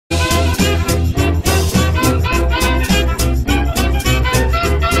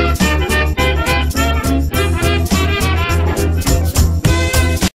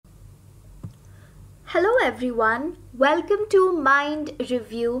everyone, welcome to Mind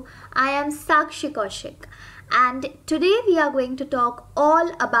Review. I am Sakshi Kaushik and today we are going to talk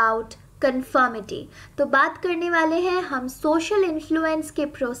all about conformity. तो बात करने वाले हैं हम social influence के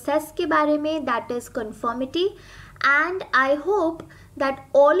process के बारे में, that is conformity, and I hope that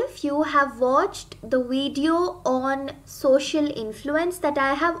all of you have watched the video on social influence that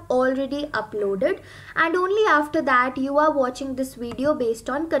I have already uploaded, and only after that you are watching this video based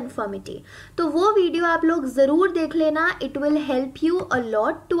on conformity. तो वो video आप लोग ज़रूर देख लेना, it will help you a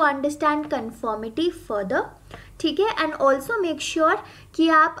lot to understand conformity further. ठीक है, and also make sure कि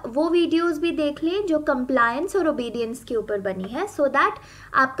आप वो वीडियोस भी देख लें जो कंप्लायंस और ओबीडियंस के ऊपर बनी है, सो दैट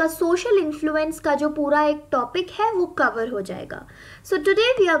आपका सोशल इन्फ्लुएंस का जो पूरा एक टॉपिक है वो कवर हो जाएगा. So today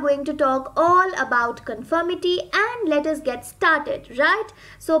we are going to talk all about conformity and let us get started. Right,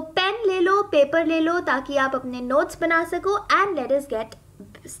 so pen ले लो, पेपर ले लो ताकि आप अपने नोट्स बना सको, and let us get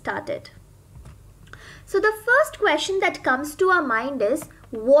started. So the first question that comes to our mind is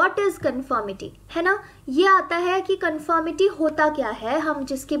what is conformity, है ना. ये आता है कि conformity होता क्या है, हम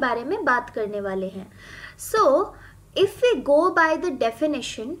जिसके बारे में बात करने वाले हैं. So if we go by the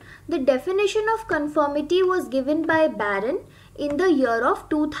definition of conformity was given by Barron in the year of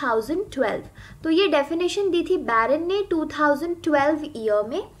 2012. तो ये definition दी थी Barron ने 2012 year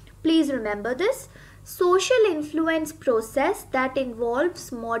में. Please remember this. Social influence process that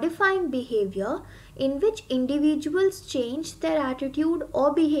involves modifying behavior in which individuals change their attitude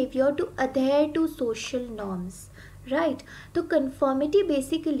or behavior to adhere to social norms. Right? तो conformity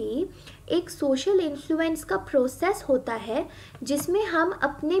basically एक social influence का process होता है जिसमें हम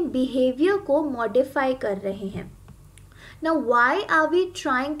अपने behavior को modify कर रहे हैं. Now why are we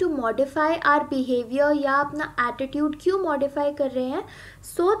trying to modify our behavior या अपना attitude क्यों modify कर रहे हैं?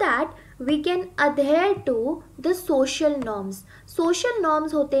 So that we can adhere to the social norms. Social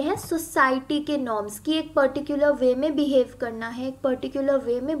norms होते हैं society के norms कि एक particular way में behave करना है, एक particular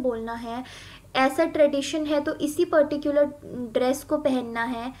way में बोलना है, ऐसा ट्रेडिशन है तो इसी पर्टिकुलर ड्रेस को पहनना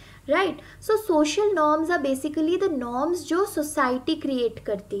है. Right, so social norms are basically the norms जो सोसाइटी क्रिएट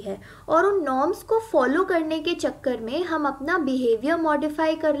करती है, और उन नॉर्म्स को फॉलो करने के चक्कर में हम अपना बिहेवियर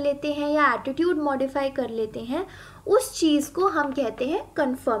मॉडिफाई कर लेते हैं या एटीट्यूड मॉडिफाई कर लेते हैं. उस चीज़ को हम कहते हैं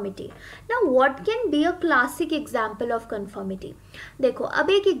conformity. Now what can be a classic example of conformity. देखो, अब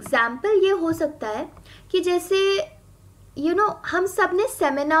एक एग्जाम्पल ये हो सकता है कि जैसे हम सब ने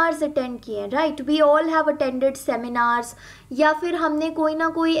सेमिनार्स अटेंड किए हैं. Right, we all have attended seminars, या फिर हमने कोई ना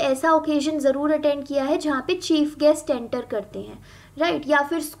कोई ऐसा ओकेजन ज़रूर अटेंड किया है जहाँ पे चीफ गेस्ट एंटर करते हैं. राइट, या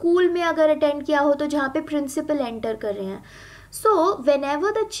फिर स्कूल में अगर अटेंड किया हो तो जहाँ पे प्रिंसिपल एंटर कर रहे हैं. So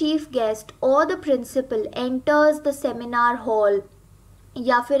whenever the chief guest और the principal enters the seminar hall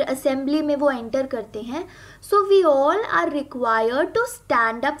या फिर असेंबली में वो एंटर करते हैं, so we all are required to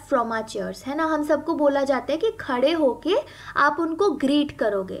stand up from our chairs, है ना. हम सबको बोला जाता है कि खड़े होके आप उनको ग्रीट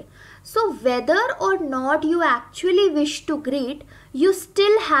करोगे. सो वेदर और not you actually wish to greet, you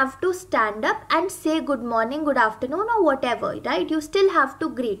still have to stand up and say good morning, good afternoon or whatever, right? You still have to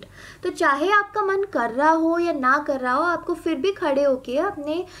greet. तो चाहे आपका मन कर रहा हो या ना कर रहा हो, आपको फिर भी खड़े होके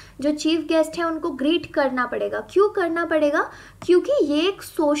अपने जो चीफ गेस्ट हैं उनको ग्रीट करना पड़ेगा. क्यों करना पड़ेगा? क्योंकि ये एक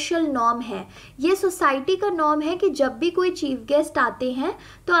सोशल नॉर्म है, ये सोसाइटी का नॉर्म है कि जब भी कोई चीफ गेस्ट आते हैं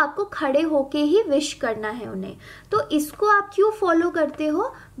तो आपको खड़े होके ही विश करना है उन्हें. तो इसको आप क्यों फॉलो करते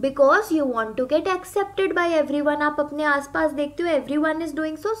हो? Because you want to get accepted by everyone. आप अपने आसपास देखते हो everyone is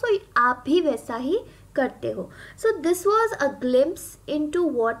doing so आप भी वैसा ही करते हो. So this was a glimpse into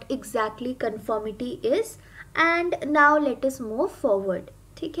what exactly conformity is, and now let us move forward.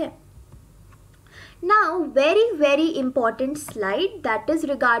 ठीक है. Now very important slide that is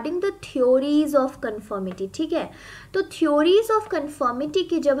regarding the theories of conformity. ठीक है, तो theories of conformity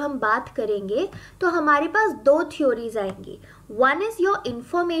की जब हम बात करेंगे तो हमारे पास दो theories आएंगी. One is your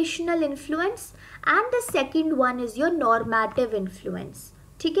informational influence and the second one is your normative influence.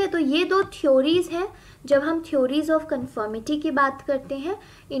 ठीक है, तो ये दो थ्योरीज हैं जब हम थ्योरीज ऑफ कंफर्मिटी की बात करते हैं,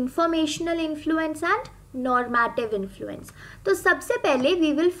 informational influence and normative influence. तो सबसे पहले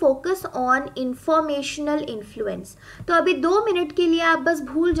we will focus on informational influence. तो अभी 2 मिनट के लिए आप बस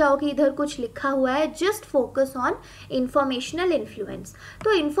भूल जाओ कि इधर कुछ लिखा हुआ है, just focus on informational influence.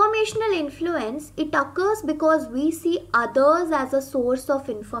 तो informational influence it occurs because we see others as a source of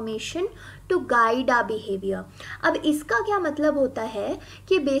information to guide our behaviour. अब इसका क्या मतलब होता है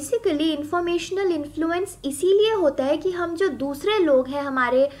कि बेसिकली इंफॉर्मेशनल इन्फ्लुएंस इसीलिए होता है कि हम जो दूसरे लोग हैं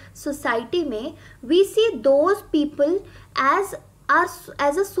हमारे सोसाइटी में, we C those people as are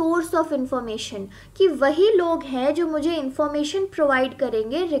as a source of information, कि वही लोग हैं जो मुझे इंफॉर्मेशन प्रोवाइड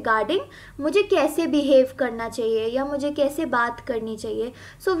करेंगे रिगार्डिंग मुझे कैसे बिहेव करना चाहिए या मुझे कैसे बात करनी चाहिए.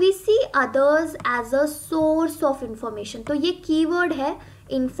 So we see others as a source of information. तो ये कीवर्ड है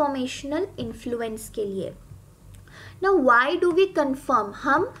इंफॉर्मेशनल इन्फ्लुएंस के लिए. Now why do we confirm?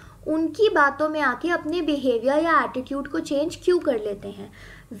 हम उनकी बातों में आके अपने बिहेवियर या एटीट्यूड को चेंज क्यों कर लेते हैं?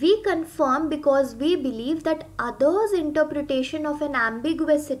 We confirm because we believe that others' interpretation of an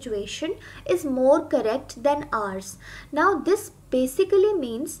ambiguous situation is more correct than ours. Now this basically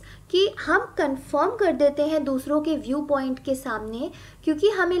means कि हम confirm कर देते हैं दूसरों के व्यू पॉइंट के सामने, क्योंकि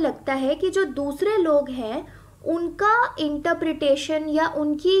हमें लगता है कि जो दूसरे लोग हैं उनका इंटरप्रिटेशन या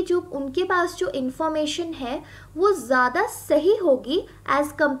उनके पास जो इंफॉर्मेशन है वो ज़्यादा सही होगी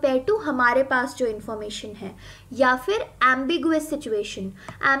एज़ कम्पेयर टू हमारे पास जो इंफॉर्मेशन है. या फिर एम्बिगुअस सिचुएशन.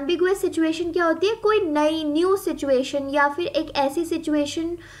 एम्बिगुअस सिचुएशन क्या होती है? कोई नई न्यू सिचुएशन या फिर एक ऐसी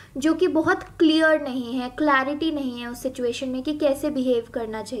सिचुएशन जो कि बहुत क्लियर नहीं है, क्लैरिटी नहीं है उस सिचुएशन में कि कैसे बिहेव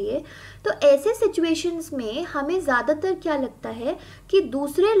करना चाहिए. तो ऐसे सिचुएशंस में हमें ज़्यादातर क्या लगता है कि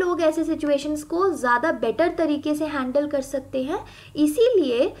दूसरे लोग ऐसे सिचुएशंस को ज़्यादा बेटर तरीके से हैंडल कर सकते हैं.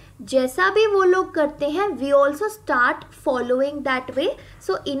 इसीलिए जैसा भी वो लोग करते हैं we also start following that way.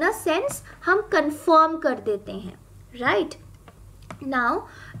 So in a sense हम कंफर्म कर देते हैं, right. Now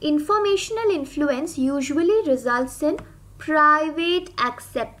informational influence usually results in private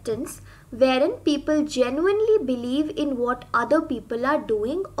acceptance wherein people genuinely believe in what other people are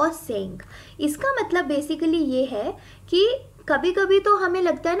doing or saying. इसका मतलब basically ये है कि कभी कभी तो हमें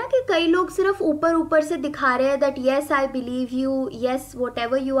लगता है ना कि कई लोग सिर्फ ऊपर ऊपर से दिखा रहे हैं that yes I believe you, yes what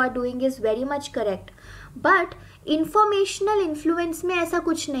ever you are doing is very much correct. But informational influence में ऐसा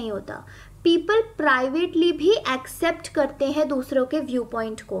कुछ नहीं होता. पीपल प्राइवेटली भी एक्सेप्ट करते हैं दूसरों के व्यू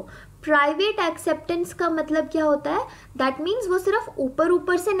पॉइंट को. प्राइवेट एक्सेप्टेंस का मतलब क्या होता है? दैट मीन्स वो सिर्फ ऊपर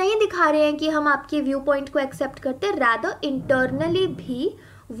ऊपर से नहीं दिखा रहे हैं कि हम आपके व्यू पॉइंट को एक्सेप्ट करते हैं, रादर इंटरनली भी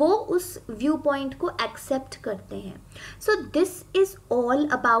वो उस व्यू पॉइंट को एक्सेप्ट करते हैं. So this is all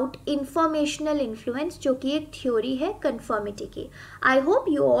about informational influence, जो कि एक थ्योरी है कन्फर्मिटी की. I hope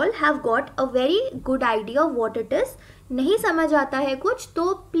you all have got a very good idea of what it is. नहीं समझ आता है कुछ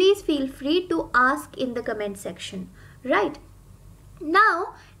तो please feel free to ask in the comment section, right. Now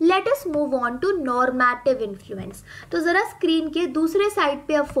let us move on to normative influence. तो ज़रा screen के दूसरे साइड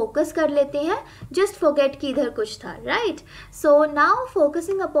पे अब फोकस कर लेते हैं. जस्ट फॉरगेट कि इधर कुछ था, right. So now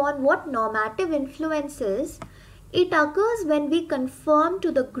focusing upon what normative influence is. It occurs when we conform to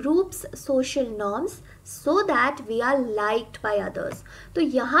the group's social norms so that we are liked by others. तो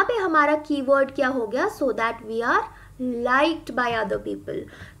यहाँ पे हमारा कीवर्ड क्या हो गया? So that we are liked by other people.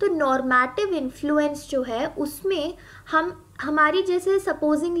 तो normative influence जो है उसमें हमारी जैसे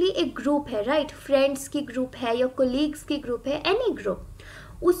सपोजिंगली एक ग्रुप है, राइट, फ्रेंड्स की ग्रुप है या कोलीग्स की ग्रुप है, एनी ग्रुप,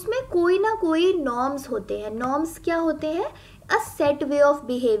 उसमें कोई ना कोई नॉर्म्स होते हैं. नॉर्म्स क्या होते हैं? A set way of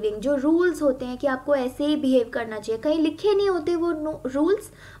behaving. जो रूल्स होते हैं कि आपको ऐसे ही बिहेव करना चाहिए. कहीं लिखे नहीं होते वो rules,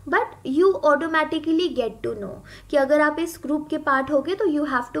 but you automatically gate to know कि अगर आप इस ग्रुप के पार्ट होगे तो you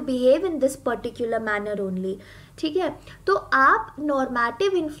have to behave in this particular manner only. ठीक है. तो आप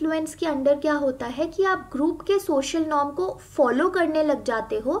नॉर्मेटिव इन्फ्लुएंस के अंडर क्या होता है कि आप ग्रुप के सोशल नॉर्म को फॉलो करने लग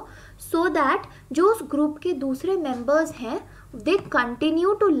जाते हो सो दैट जो उस ग्रुप के दूसरे मेंबर्स हैं they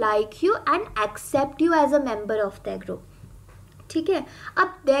continue to like you and accept you as a member of the group. ठीक है.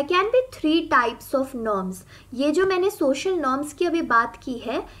 अब there can be 3 types of norms. ये जो मैंने सोशल नॉर्म्स की अभी बात की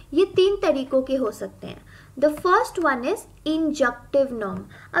है ये 3 तरीकों के हो सकते हैं. The first one is इंजक्टिव norm.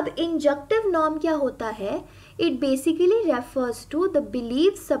 अब इंजक्टिव नॉर्म क्या होता है? It basically refers to the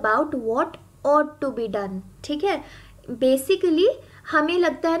beliefs about what ought to be done. ठीक है. बेसिकली हमें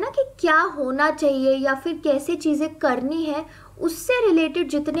लगता है ना कि क्या होना चाहिए या फिर कैसे चीज़ें करनी है, उससे रिलेटेड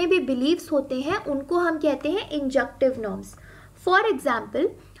जितने भी बिलीव्स होते हैं उनको हम कहते हैं इंजक्टिव नॉर्म्स. फॉर एग्जाम्पल,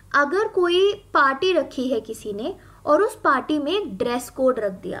 अगर कोई पार्टी रखी है किसी ने और उस पार्टी में एक ड्रेस कोड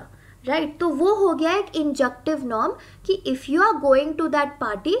रख दिया, राइट, तो वो हो गया एक इंजक्टिव नॉर्म कि if you are going to that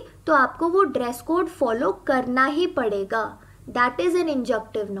party तो आपको वो ड्रेस कोड फॉलो करना ही पड़ेगा. That is an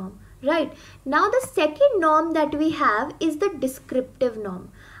इंजक्टिव norm, right. Now the second norm that we have is the descriptive norm.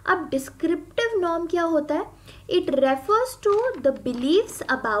 अब डिस्क्रिप्टिव नॉर्म क्या होता है? It refers to the beliefs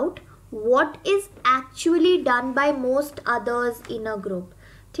about what is actually done by most others in a group.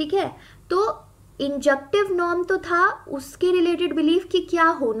 ठीक है. तो इंजक्टिव norm तो था उसके रिलेटेड बिलीफ कि क्या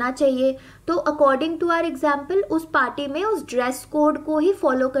होना चाहिए, तो अकॉर्डिंग टू आवर एग्जाम्पल उस पार्टी में उस ड्रेस कोड को ही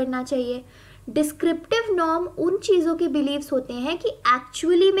फॉलो करना चाहिए. डिस्क्रिप्टिव नॉर्म उन चीज़ों के बिलीव्स होते हैं कि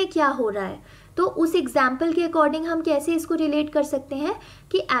एक्चुअली में क्या हो रहा है. तो उस एग्जाम्पल के अकॉर्डिंग हम कैसे इसको रिलेट कर सकते हैं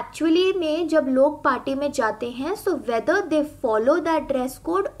कि एक्चुअली में जब लोग पार्टी में जाते हैं so whether they follow that dress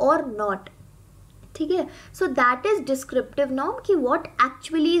code और नॉट, ठीक है. So that is descriptive norm कि what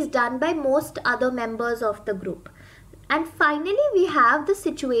actually is done by most other members of the group. And finally, we have the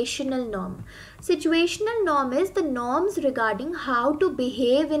situational norm. Situational norm is the norms regarding how to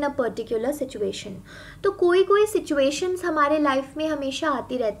behave in a particular situation. तो कोई situations हमारे life में हमेशा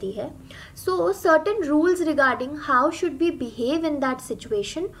आती रहती है. So certain rules regarding how should we behave in that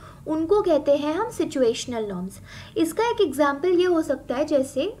situation, उनको कहते हैं हम situational norms. इसका एक एग्जाम्पल ये हो सकता है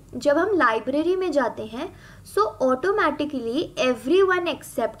जैसे जब हम लाइब्रेरी में जाते हैं सो ऑटोमेटिकली एवरीवन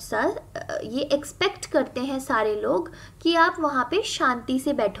एक्सेप्ट्स अस, ये एक्सपेक्ट करते हैं सारे लोग कि आप वहाँ पे शांति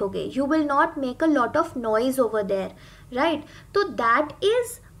से बैठोगे. You will not make a lot of noise over there, right. तो that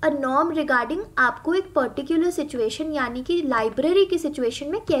is a norm regarding आपको एक पर्टिकुलर सिचुएशन यानी कि लाइब्रेरी की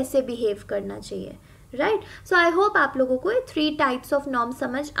सिचुएशन में कैसे बिहेव करना चाहिए, राइट. सो आई होप आप लोगों को 3 टाइप्स ऑफ नॉर्म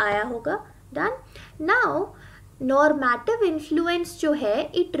समझ आया होगा. डन. नाउ नॉर्मेटिव इन्फ्लुएंस जो है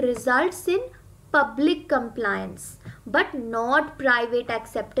it results in public compliance but not private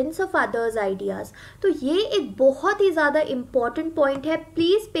acceptance of others ideas. तो ये एक बहुत ही ज़्यादा important point है.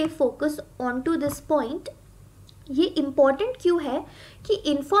 Please pay focus on to this point. ये important क्यों है कि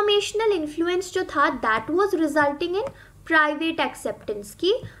informational influence जो था that was resulting in private acceptance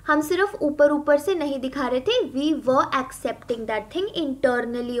की हम सिर्फ ऊपर ऊपर से नहीं दिखा रहे थे, we were accepting that thing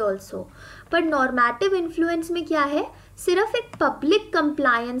internally also. पर नॉर्मेटिव इन्फ्लुएंस में क्या है, सिर्फ एक पब्लिक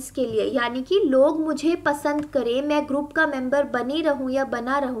कंप्लायंस के लिए यानी कि लोग मुझे पसंद करें, मैं ग्रुप का मेंबर बनी रहूं या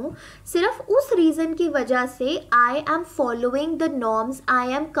बना रहूं, सिर्फ उस रीज़न की वजह से I am following the norms,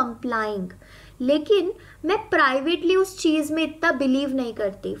 I am complying. लेकिन मैं प्राइवेटली उस चीज़ में इतना बिलीव नहीं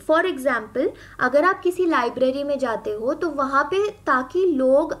करती. फॉर एग्जाम्पल अगर आप किसी लाइब्रेरी में जाते हो तो वहाँ पे ताकि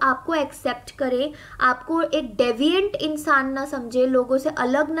लोग आपको एक्सेप्ट करें, आपको एक डेविएंट इंसान ना समझे, लोगों से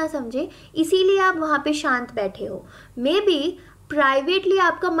अलग ना समझे, इसीलिए आप वहाँ पे शांत बैठे हो. मे बी प्राइवेटली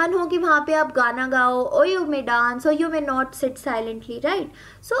आपका मन हो कि वहाँ पे आप गाना गाओ, और यू मे डांस और you may not sit silently, right.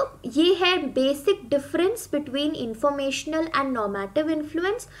 सो ये है basic difference between informational and normative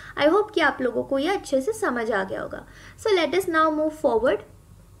influence. I hope कि आप लोगों को ये अच्छे से समझ आ गया होगा. So let us now move forward.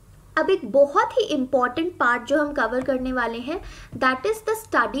 अब एक बहुत ही इम्पॉर्टेंट पार्ट जो हम कवर करने वाले हैं that is the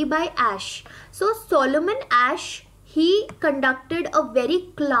study bye ash. So Solomon ash he conducted a very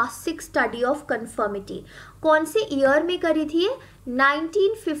classic study of conformity. कौन से ईयर में करी थी ये?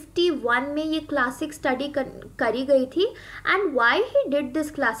 1951 में ये क्लासिक स्टडी करी गई थी. And why he did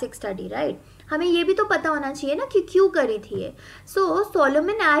this classic study, right. हमें ये भी तो पता होना चाहिए ना कि क्यों करी थी ये. सो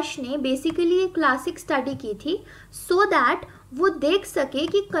सोलोमन एश ने बेसिकली ये क्लासिक स्टडी की थी सो दैट वो देख सके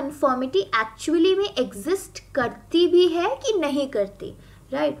कि कंफर्मिटी एक्चुअली में एग्जिस्ट करती भी है कि नहीं करती,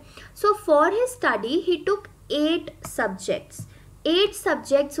 right. So for his study he took 8 subjects. 8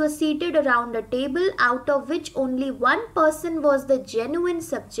 subjects were seated around a table, out of which only one person was the genuine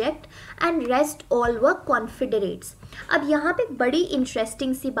subject and rest all were confederates. अब यहाँ पे बड़ी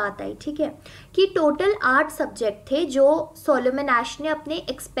इंटरेस्टिंग सी बात आई, ठीक है, कि टोटल 8 सब्जेक्ट थे जो सोलोमन एश ने अपने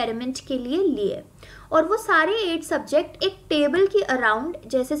एक्सपेरिमेंट के लिए लिए, और वो सारे 8 सब्जेक्ट एक टेबल के अराउंड,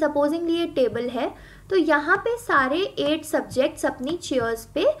 जैसे सपोजिंगली ये टेबल है तो यहाँ पे सारे 8 सब्जेक्ट्स अपनी चेयर्स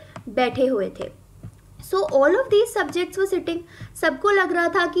पे बैठे हुए थे. So all of these subjects were sitting. सबको लग रहा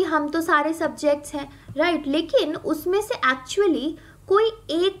था कि हम तो सारे सब्जेक्ट्स हैं, राइट. लेकिन उसमें से एक्चुअली कोई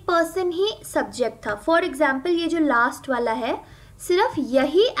एक पर्सन ही सब्जेक्ट था. फॉर एग्जाम्पल ये जो लास्ट वाला है सिर्फ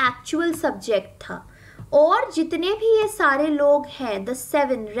यही एक्चुअल सब्जेक्ट था, और जितने भी ये सारे लोग हैं the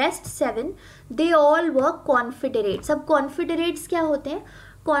 7 rest 7 they all were कॉन्फिडरेट्स. अब कॉन्फिडरेट्स क्या होते हैं?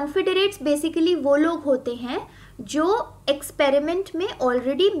 कॉन्फिडरेट्स बेसिकली वो लोग होते हैं जो एक्सपेरिमेंट में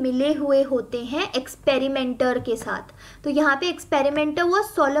ऑलरेडी मिले हुए होते हैं एक्सपेरिमेंटर के साथ. तो यहाँ पे एक्सपेरिमेंटर वो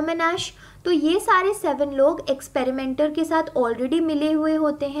सोलोमन एश, तो ये सारे 7 लोग एक्सपेरिमेंटर के साथ ऑलरेडी मिले हुए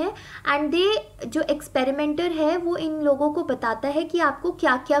होते हैं. एंड दे जो एक्सपेरिमेंटर है वो इन लोगों को बताता है कि आपको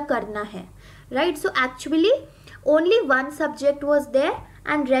क्या क्या करना है, right. So actually only 1 subject was there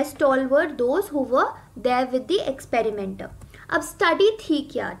and rest all were those who were there with the experimenter. अब स्टडी थी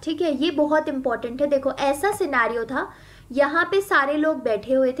क्या, ठीक है, ये बहुत इंपॉर्टेंट है. देखो ऐसा सिनेरियो था, यहाँ पे सारे लोग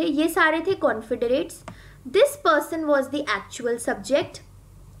बैठे हुए थे, ये सारे थे कॉन्फिडरेट्स, this person was the actual subject,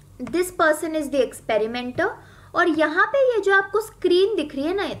 this person is the experimenter, और यहाँ पे ये जो आपको स्क्रीन दिख रही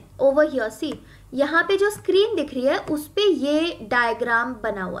है ना ओवर हियर, सी यहाँ पे जो स्क्रीन दिख रही है उस पे ये डायग्राम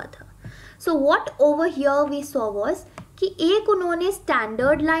बना हुआ था. So what over here we saw was कि एक उन्होंने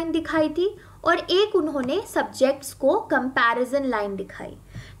स्टैंडर्ड लाइन दिखाई थी और एक उन्होंने सब्जेक्ट्स को कंपैरिजन लाइन दिखाई.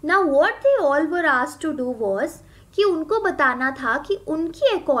 Now what they all were asked to do was कि उनको बताना था कि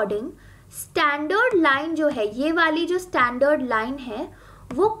उनकी अकॉर्डिंग स्टैंडर्ड लाइन जो है, ये वाली जो स्टैंडर्ड लाइन है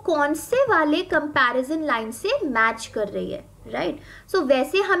वो कौन से वाले कंपैरिजन लाइन से मैच कर रही है, राइट। सो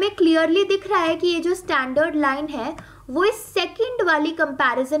वैसे हमें क्लियरली दिख रहा है कि ये जो स्टैंडर्ड लाइन है वो इस सेकंड वाली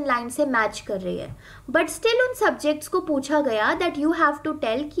कंपैरिजन लाइन से मैच कर रही है, बट स्टिल उन सब्जेक्ट्स को पूछा गया that you have to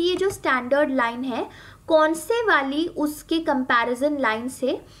tell कि ये जो स्टैंडर्ड लाइन है कौन से वाली उसके कंपैरिजन लाइन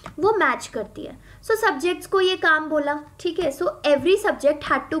से वो मैच करती है। सो सब्जेक्ट्स को ये काम बोला, ठीक है। So every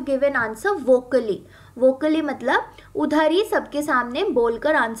subject had to give an answer vocally. Vocally मतलब उधर ही सबके सामने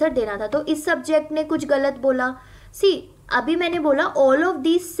बोलकर आंसर देना था। तो इस सब्जेक्ट ने कुछ गलत बोला। सी अभी मैंने बोला ऑल ऑफ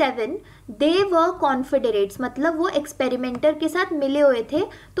दीज 7 दे वर कॉन्फेडरेट्स, मतलब वो एक्सपेरिमेंटर के साथ मिले हुए थे,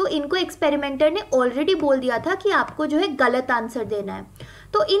 तो इनको एक्सपेरिमेंटर ने ऑलरेडी बोल दिया था कि आपको जो है गलत आंसर देना है।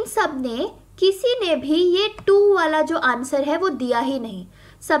 तो इन सब ने, किसी ने भी ये 2 वाला जो आंसर है वो दिया ही नहीं।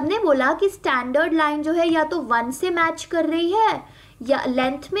 सबने बोला कि स्टैंडर्ड लाइन जो है या तो 1 से मैच कर रही है या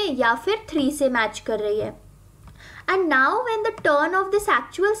लेंथ में, या फिर 3 से मैच कर रही है। And now when the turn off this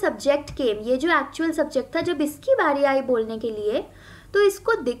actual subject केम, ये जो एक्चुअल सब्जेक्ट था, जब इसकी बारी आई बोलने के लिए, तो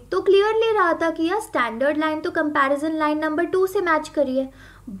इसको दिख तो क्लियरली रहा था कि यार स्टैंडर्ड लाइन तो कंपैरिजन लाइन नंबर 2 से मैच करी है,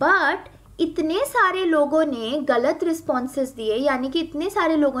 बट इतने सारे लोगों ने गलत रिस्पॉन्सेज दिए, यानी कि इतने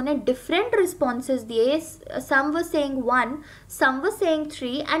सारे लोगों ने डिफरेंट रिस्पॉन्सेज दिए। सम were saying 1, some were saying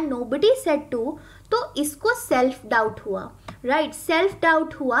 3 and nobody said 2। तो इसको सेल्फ डाउट हुआ, राइट, सेल्फ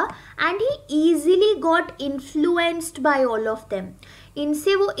डाउट हुआ and he easily got influenced by all of them.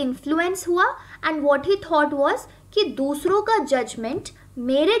 इनसे वो इन्फ्लुएंस हुआ and what he thought was कि दूसरों का जजमेंट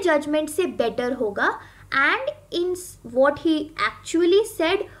मेरे जजमेंट से बेटर होगा, and in what he actually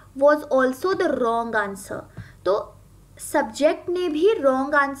said was also the wrong answer। तो सब्जेक्ट ने भी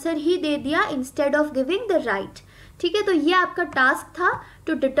wrong आंसर ही दे दिया instead of giving the right, ठीक है। तो ये आपका टास्क था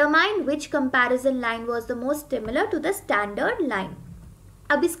to determine which comparison line was the most similar to the standard line.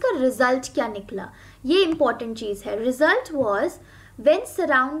 अब इसका रिजल्ट क्या निकला, ये इंपॉर्टेंट चीज है। Result was when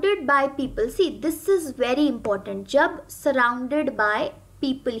surrounded by people, see this is very important, जब surrounded by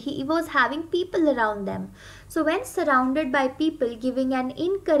people, he was having people around them, so when surrounded by people giving an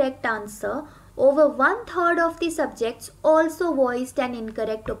incorrect answer, over 1/3 of the subjects also voiced an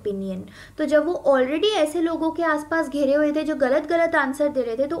incorrect opinion। तो जब वो already ऐसे लोगों के आसपास घिरे हुए थे जो गलत गलत आंसर दे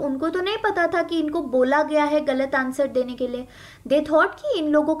रहे थे, तो उनको तो नहीं पता था कि इनको बोला गया है गलत आंसर देने के लिए। दे थॉट कि इन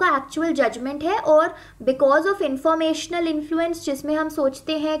लोगों का एक्चुअल जजमेंट है, और बिकॉज ऑफ इंफॉर्मेशनल इन्फ्लुएंस, जिसमें हम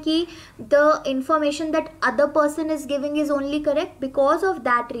सोचते हैं कि the information that other person is giving is only correct, because of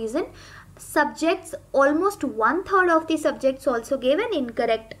that reason subjects, almost 1/3 of the subjects also gave an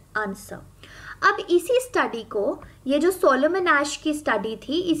incorrect answer। अब इसी स्टडी को, ये जो सोलोमन एश की स्टडी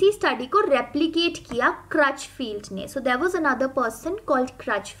थी, इसी स्टडी को रेप्लिकेट किया क्रचफील्ड ने। So there was another person called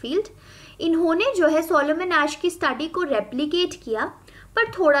क्रचफील्ड। इन्होंने जो है सोलोमन एश की स्टडी को रेप्लिकेट किया,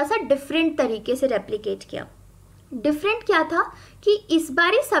 पर थोड़ा सा डिफरेंट तरीके से रेप्लिकेट किया। डिफरेंट क्या था कि इस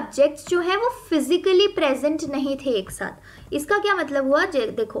बारी सब्जेक्ट्स जो है वो फिजिकली प्रेजेंट नहीं थे एक साथ। इसका क्या मतलब हुआ,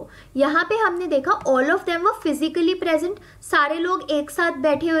 देखो यहाँ पे हमने देखा all of them were physically present, सारे लोग एक साथ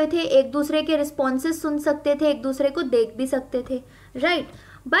बैठे हुए थे, एक दूसरे के रिस्पॉन्सेज सुन सकते थे, एक दूसरे को देख भी सकते थे, right.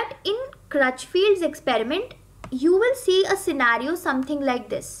 But in क्रचफील्ड्स experiment you will see a scenario something like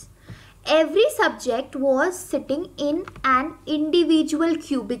this. Every subject was sitting in an individual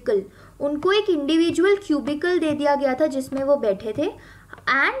cubicle. उनको एक इंडिविजुअल क्यूबिकल दे दिया गया था जिसमें वो बैठे थे,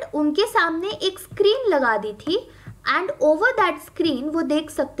 एंड उनके सामने एक स्क्रीन लगा दी थी, एंड ओवर दैट स्क्रीन वो देख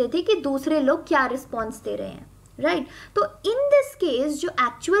सकते थे कि दूसरे लोग क्या रिस्पॉन्स दे रहे हैं, राइट। तो इन दिस केस जो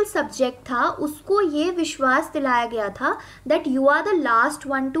एक्चुअल सब्जेक्ट था उसको ये विश्वास दिलाया गया था that you are the last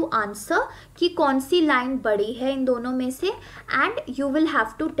one two answer कि कौन सी लाइन बड़ी है इन दोनों में से, and you will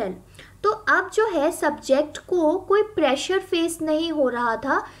have to tell. तो अब जो है सब्जेक्ट को कोई प्रेशर फेस नहीं हो रहा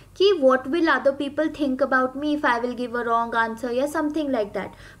था कि what will other people think about me if I will give a wrong answer या समथिंग लाइक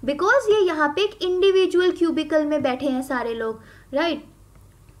दैट, बिकॉज ये यहाँ पे एक इंडिविजुअल क्यूबिकल में बैठे हैं सारे लोग, राइट।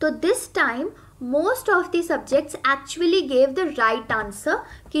 तो this time most of the subjects actually gave the right answer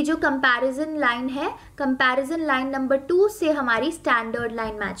कि जो कंपैरिजन लाइन है, कंपैरिजन लाइन नंबर 2 से हमारी स्टैंडर्ड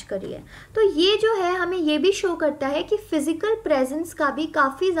लाइन मैच करी है। तो ये जो है हमें ये भी शो करता है कि फिजिकल प्रेजेंस का भी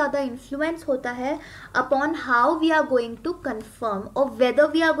काफ़ी ज़्यादा इन्फ्लुएंस होता है upon how we are going to confirm और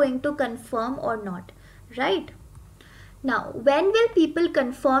whether we are going to confirm और not, right. Now when will people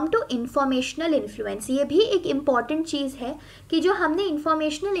confirm to informational influence, ये भी एक इम्पॉर्टेंट चीज़ है कि जो हमने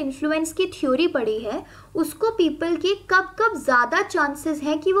इंफॉर्मेशनल इन्फ्लुएंस की थ्योरी पढ़ी है उसको पीपल की कब कब ज़्यादा चांसेस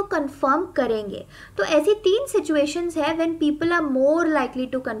हैं कि वो कन्फर्म करेंगे। तो ऐसी 3 सिचुएशंस है when people are more likely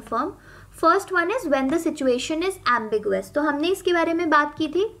to confirm. First one is when the situation is ambiguous, तो हमने इसके बारे में बात की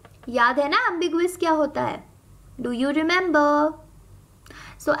थी, याद है ना एम्बिगुअस क्या होता है, do you remember.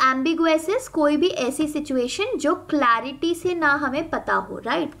 So ambiguous is कोई भी ऐसी सिचुएशन जो क्लैरिटी से ना हमें पता हो,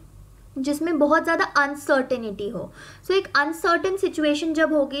 राइट, जिसमें बहुत ज़्यादा अनसर्टेनिटी हो. सो एक अनसर्टन सिचुएशन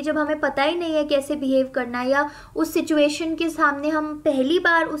जब होगी, जब हमें पता ही नहीं है कैसे बिहेव करना है, या उस सिचुएशन के सामने हम पहली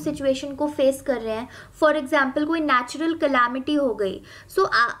बार उस सिचुएशन को फेस कर रहे हैं. फॉर एग्जाम्पल कोई नेचुरल कलैमिटी हो गई, so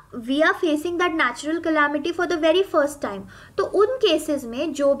we are facing that natural कलैमिटी for the very first time. तो उन केसेस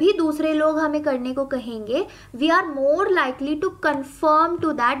में जो भी दूसरे लोग हमें करने को कहेंगे, we are more likely to confirm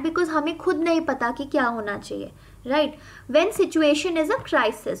to that, because हमें खुद नहीं पता कि क्या होना चाहिए, right. When situation is a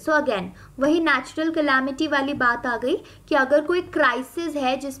crisis, so again वही नेचुरल कैलामिटी वाली बात आ गई कि अगर कोई क्राइसिस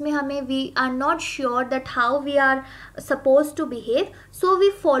है जिसमें हमें we are not sure that how we are suppose to behave, so we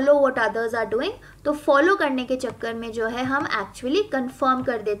follow what others are doing. तो फॉलो करने के चक्कर में जो है हम एक्चुअली कंफर्म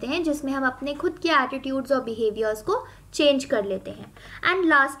कर देते हैं, जिसमें हम अपने खुद के एटीट्यूड्स और बिहेवियर्स को चेंज कर लेते हैं. And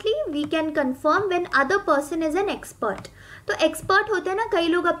lastly we can confirm when other person is an expert. तो एक्सपर्ट होते हैं ना कई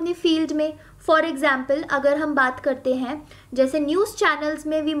लोग अपनी फील्ड में. फॉर एग्जाम्पल अगर हम बात करते हैं, जैसे न्यूज़ चैनल्स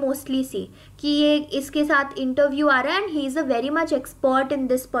में वी मोस्टली सी कि ये इसके साथ इंटरव्यू आ रहा है and he is a very much expert in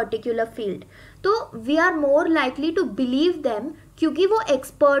this particular field, तो we are more likely to believe them क्योंकि वो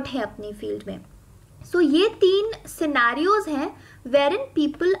एक्सपर्ट हैं अपनी फील्ड में. सो ये 3 सिनेरियोज हैं wherein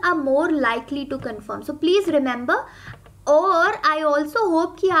people are more likely to confirm. So please remember, और I also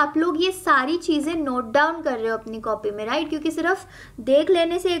hope कि आप लोग ये सारी चीज़ें नोट डाउन कर रहे हो अपनी कॉपी में, राइट, क्योंकि सिर्फ देख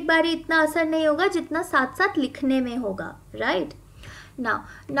लेने से एक बार इतना असर नहीं होगा जितना साथ साथ लिखने में होगा, right.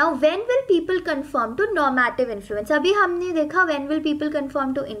 Now when will people confirm to normative influence. अभी हमने देखा when will people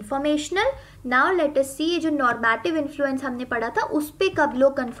confirm to informational. Now let us सी ये जो नॉर्मेटिव इन्फ्लुएंस हमने पढ़ा था उस पर कब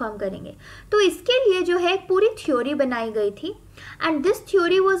लोग कंफर्म करेंगे. तो इसके लिए जो है एक पूरी थ्योरी बनाई गई थी, and this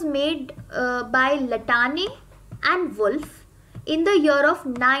theory was made by लटाने and Wolf in the year of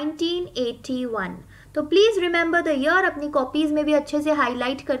 1981. तो प्लीज़ रिमेंबर द ईयर, अपनी कॉपीज़ में भी अच्छे से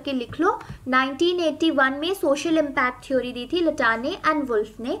हाईलाइट करके लिख लो. 1981 में सोशल इम्पैक्ट थ्योरी दी थी लटाने एंड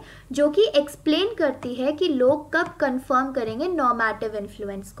वुल्फ ने, जो कि एक्सप्लेन करती है कि लोग कब कंफर्म करेंगे नॉर्मेटिव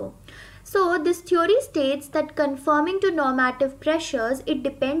इन्फ्लुएंस को. So this theory states that conforming to normative pressures it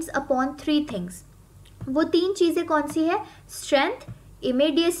depends upon 3 things. वो 3 चीज़ें कौन सी है? स्ट्रेंथ,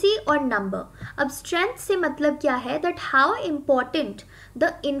 इमीडिएसी और नंबर. अब स्ट्रेंथ से मतलब क्या है? That how important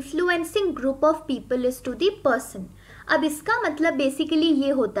the influencing group of people is to the person. अब इसका मतलब बेसिकली ये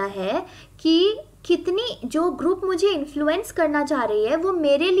होता है कि कितनी जो ग्रुप मुझे इन्फ्लुएंस करना चाह रही है वो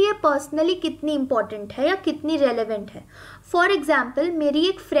मेरे लिए पर्सनली कितनी इंपॉर्टेंट है या कितनी रेलेवेंट है. फॉर एग्जाम्पल मेरी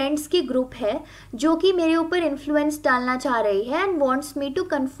एक फ्रेंड्स की ग्रुप है जो कि मेरे ऊपर इन्फ्लुएंस डालना चाह रही है and wants me to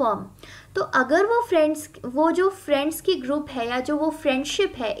confirm. तो अगर वो जो फ्रेंड्स की ग्रुप है या जो वो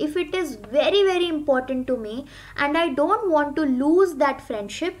फ्रेंडशिप है, if it is very very important to me and I don't want to lose that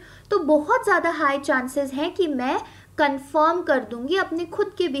friendship, तो बहुत ज़्यादा हाई चांसेस हैं कि मैं कंफर्म कर दूंगी, अपने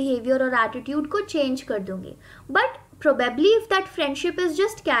खुद के बिहेवियर और एटीट्यूड को चेंज कर दूंगी. But probably if that friendship is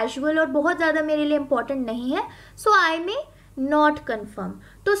just casual और बहुत ज़्यादा मेरे लिए इंपॉर्टेंट नहीं है, सो आई मे नॉट कन्फर्म.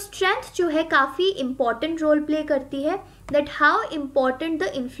 तो स्ट्रेंथ जो है काफ़ी इंपॉर्टेंट रोल प्ले करती है, that how important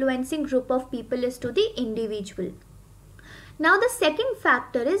the influencing group of people is to the individual. Now the second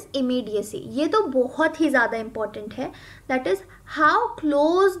factor is immediacy. ये तो बहुत ही ज़्यादा इंपॉर्टेंट है, that is how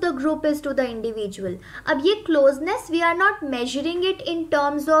close the group is to the individual. अब ये closeness we are not measuring it in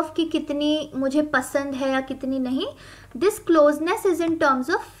terms of कि कितनी मुझे पसंद है या कितनी नहीं. This closeness is in terms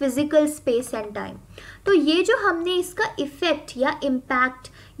of physical space and time. तो ये जो हमने इसका इफेक्ट या इम्पैक्ट,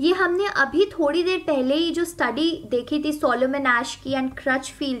 ये हमने अभी थोड़ी देर पहले ही जो स्टडी देखी थी सोलोमन एश की एंड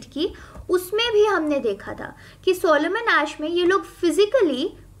क्रचफील्ड की, उसमें भी हमने देखा था कि सोलोमन एश में ये लोग फिजिकली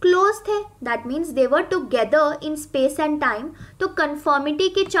क्लोज थे, that means they were together in space and time. तो कन्फर्मिटी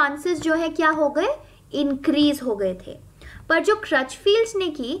के चांसेस जो है क्या हो गए? इंक्रीज हो गए थे. पर जो क्रचफील्ड्स ने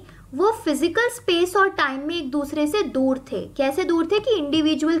की वो फिजिकल स्पेस और टाइम में एक दूसरे से दूर थे. कैसे दूर थे? कि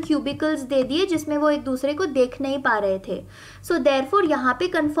इंडिविजुअल क्यूबिकल्स दे दिए जिसमें वो एक दूसरे को देख नहीं पा रहे थे. सो देयरफॉर यहाँ पे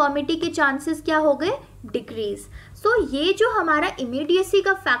कन्फर्मिटी के चांसेस क्या हो गए? डिक्रीज. सो ये जो हमारा इमीडिएसी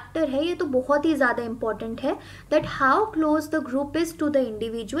का फैक्टर है ये तो बहुत ही ज़्यादा इंपॉर्टेंट है, that how close the group is to the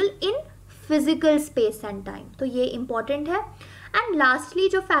individual in physical space and time. तो ये इंपॉर्टेंट है. एंड लास्टली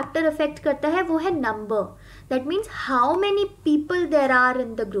जो फैक्टर अफेक्ट करता है वो है number, that means how many people there are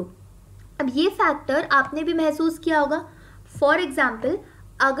in the group. अब ये फैक्टर आपने भी महसूस किया होगा. फॉर एग्जाम्पल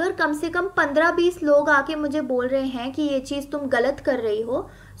अगर कम से कम 15-20 लोग आके मुझे बोल रहे हैं कि ये चीज़ तुम गलत कर रही हो,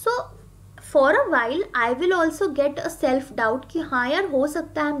 so for a while I will also get a self doubt कि हाँ यार हो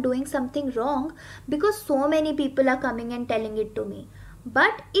सकता है I am doing something wrong because so many people are coming and telling it to me.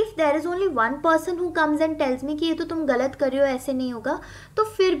 But if there is only one person who comes and tells me कि ये तो तुम गलत कर रहे हो, ऐसे नहीं होगा, तो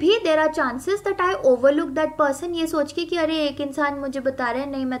फिर भी there are chances that I overlook that person, ये सोच के कि अरे एक इंसान मुझे बता रहे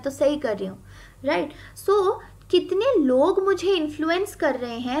हैं, नहीं मैं तो सही कर रही हूँ, राइट. सो कितने लोग मुझे इन्फ्लुएंस कर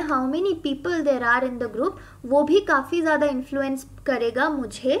रहे हैं, how many people there are in the group, वो भी काफ़ी ज़्यादा इन्फ्लुएंस करेगा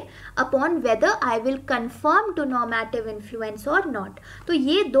मुझे upon whether I will confirm to normative influence और नॉट. तो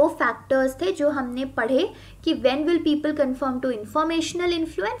ये दो फैक्टर्स थे जो हमने पढ़े कि when will people confirm to informational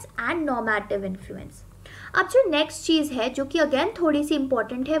influence and normative influence. अब जो नेक्स्ट चीज़ है जो कि अगेन थोड़ी सी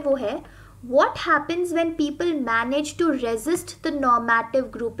इंपॉर्टेंट है वो है what happens when people manage to resist the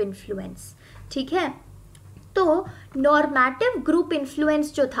normative group influence. ठीक है, तो नॉर्मेटिव ग्रुप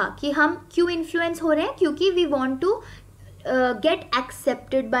इन्फ्लुएंस जो था कि हम क्यों इन्फ्लुएंस हो रहे हैं, क्योंकि we want to get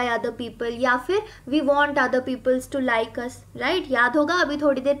accepted by other people, या फिर we want other peoples to like us, right. याद होगा अभी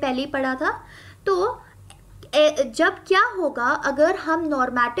थोड़ी देर पहले ही पढ़ा था. तो जब क्या होगा अगर हम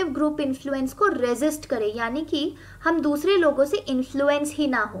नॉर्मेटिव ग्रुप इन्फ्लुएंस को रेजिस्ट करें, यानी कि हम दूसरे लोगों से इन्फ्लुएंस ही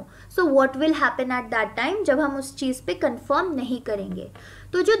ना हो, so what will happen at that time, जब हम उस चीज़ पे कंफर्म नहीं करेंगे.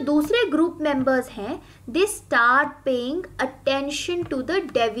 तो जो दूसरे ग्रुप मेंबर्स हैं they start paying attention to the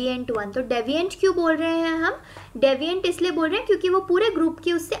deviant one. तो डेविएंट क्यों बोल रहे हैं हम, डेविएंट इसलिए बोल रहे हैं क्योंकि वो पूरे ग्रुप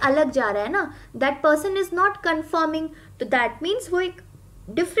के उससे अलग जा रहा है ना, that person is not confirming, तो दैट मीन्स वो एक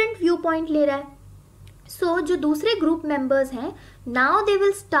डिफरेंट व्यू पॉइंट ले रहा है. सो जो दूसरे ग्रुप मेंबर्स हैं now they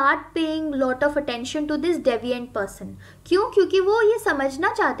will start paying lot of attention to this deviant person. क्यों, क्योंकि वो ये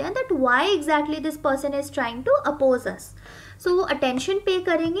समझना चाहते हैं that why exactly this person is trying to oppose अस. सो वो अटेंशन पे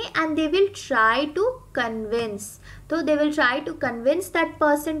करेंगे and they will try to convince. तो they will try to convince that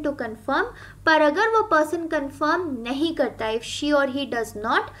person to confirm. पर अगर वो पर्सन कन्फर्म नहीं करता, इफ शी और he does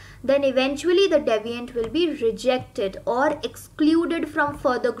not, then eventually the deviant will be rejected और excluded from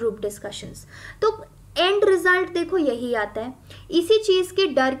further group discussions. तो and result देखो यही आता है. इसी चीज़ के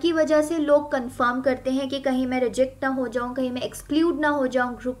डर की वजह से लोग कंफर्म करते हैं कि कहीं मैं रिजेक्ट ना हो जाऊं, कहीं मैं एक्सक्लूड ना हो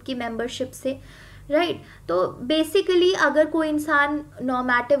जाऊं ग्रुप की मेंबरशिप से, राइट. तो बेसिकली अगर कोई इंसान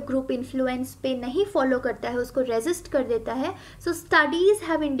नॉर्मेटिव ग्रुप इन्फ्लुएंस पे नहीं फॉलो करता है, उसको रेजिस्ट कर देता है, सो studies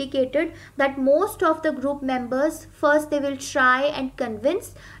have indicated that most of the group members first they will try and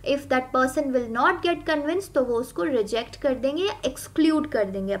convince. If that person will not get convince तो वो उसको रिजेक्ट कर देंगे या एक्सक्लूड कर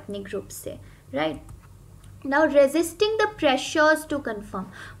देंगे अपने ग्रुप से, right. Now resisting the pressures to confirm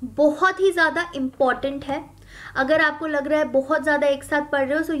बहुत ही ज़्यादा इम्पॉर्टेंट है. अगर आपको लग रहा है बहुत ज़्यादा एक साथ पढ़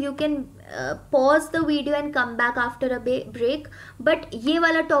रहे हो, so you can pause the video and come back after a break, but ये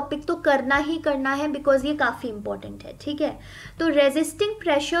वाला टॉपिक तो करना ही करना है बिकॉज ये काफ़ी इम्पॉर्टेंट है, ठीक है. तो रेजिस्टिंग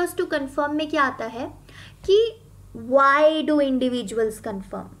प्रेशर्स टू कन्फर्म में क्या आता है कि वाई डू इंडिविजुअल्स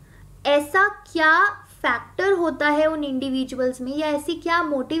कन्फर्म, ऐसा क्या फैक्टर होता है उन इंडिविजुअल्स में, या ऐसी क्या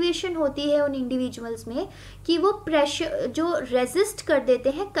मोटिवेशन होती है उन इंडिविजुअल्स में कि वो प्रेशर जो रेजिस्ट कर देते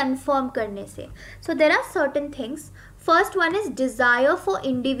हैं कंफर्म करने से. So there are certain things. First one is desire for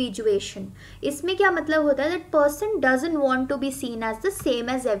individuation. इसमें क्या मतलब होता है that person doesn't want to be seen as the same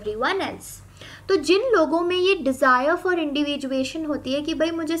as everyone else. तो जिन लोगों में ये डिज़ायर फॉर इंडिविजुएशन होती है कि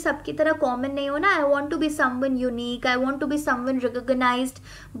भाई मुझे सबकी तरह कॉमन नहीं होना, I want to be someone unique, I want to be someone recognised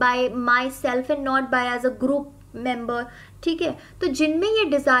bye my self and not bye as a group member, ठीक है. तो जिनमें ये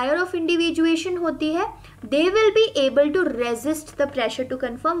डिज़ायर ऑफ इंडिविजुएशन होती है they will be able to resist the pressure to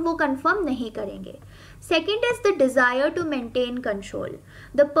confirm, वो confirm नहीं करेंगे. Second is the desire to maintain control.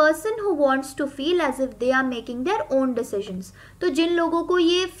 The person who wants to feel as if they are making their own decisions. तो जिन लोगों को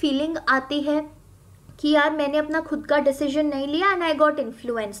ये feeling आती है कि यार मैंने अपना खुद का डिसीजन नहीं लिया and I got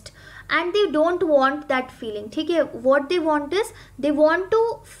influenced, and they don't want that feeling, ठीक है. What they want is they want to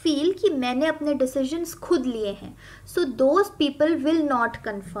feel कि मैंने अपने decisions खुद लिए हैं. So those people will not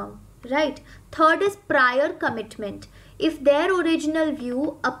confirm, right. Third is prior commitment. If their original view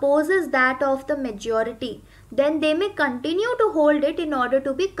opposes that of the majority, then they may continue to hold it in order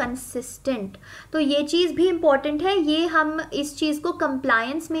to be consistent. तो ये चीज़ भी important है, ये हम इस चीज़ को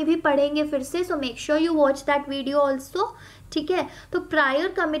compliance में भी पढ़ेंगे फिर से, so make sure you watch that video also, ठीक है. तो prior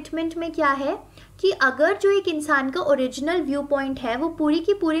commitment में क्या है कि अगर जो एक इंसान का ओरिजिनल व्यू पॉइंट है वो पूरी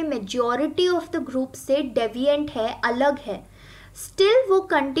की पूरी मेजॉरिटी ऑफ द ग्रुप से डेविएंट है, अलग है, स्टिल वो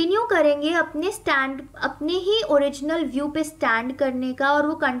कंटिन्यू करेंगे अपने स्टैंड, अपने ही ओरिजिनल व्यू पे स्टैंड करने का, और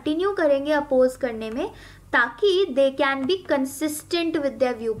वो कंटिन्यू करेंगे अपोज करने में, ताकि they can be consistent with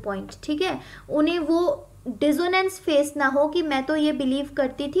their view point, ठीक है. उन्हें वो डिसोनेंस फेस ना हो कि मैं तो ये बिलीव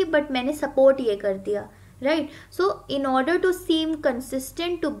करती थी बट मैंने सपोर्ट ये कर दिया, right. So in order to seem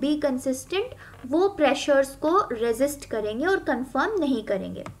consistent, to be consistent, वो प्रेशर्स को रेजिस्ट करेंगे और कंफर्म नहीं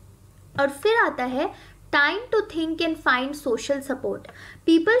करेंगे. और फिर आता है time to think and find social support.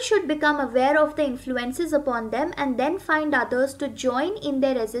 People should become aware of the influences upon them and then find others to join in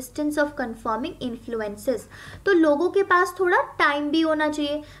their resistance of conforming influences. तो लोगों के पास थोड़ा टाइम भी होना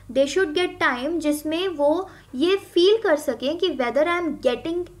चाहिए. They should get time जिसमें वो ये फील कर सकें कि whether I am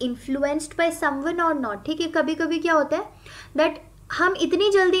getting influenced by someone or not. ठीक है, कभी कभी क्या होता है that हम इतनी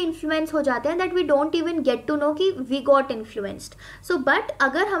जल्दी इन्फ्लुएंस हो जाते हैं that we don't even get to know कि we got influenced. So but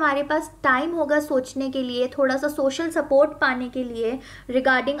अगर हमारे पास टाइम होगा सोचने के लिए, थोड़ा सा सोशल सपोर्ट पाने के लिए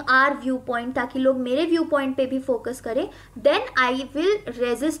रिगार्डिंग आर व्यू पॉइंट, ताकि लोग मेरे व्यू पॉइंट पे भी फोकस करें, then I will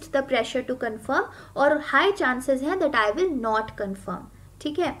resist the pressure to confirm, और हाई चांसेस हैं that I will not confirm.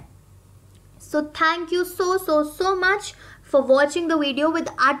 ठीक है. So thank you so much for watching the video with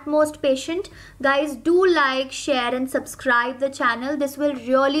utmost patience. Guys, do like, share and subscribe the channel. This will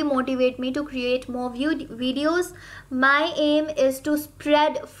really motivate me to create more videos. My aim is to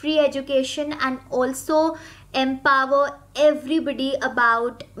spread free education and also empower everybody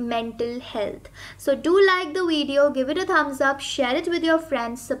about mental health. So do like the video, give it a thumbs up, share it with your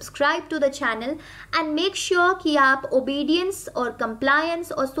friends, subscribe to the channel and make sure कि आप obedience और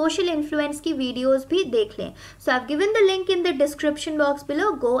compliance और social influence की videos भी देख लें. So I've given the link in the description box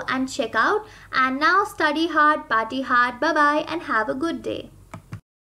below. Go and check out. And now study hard, party hard. Bye bye and have a good day.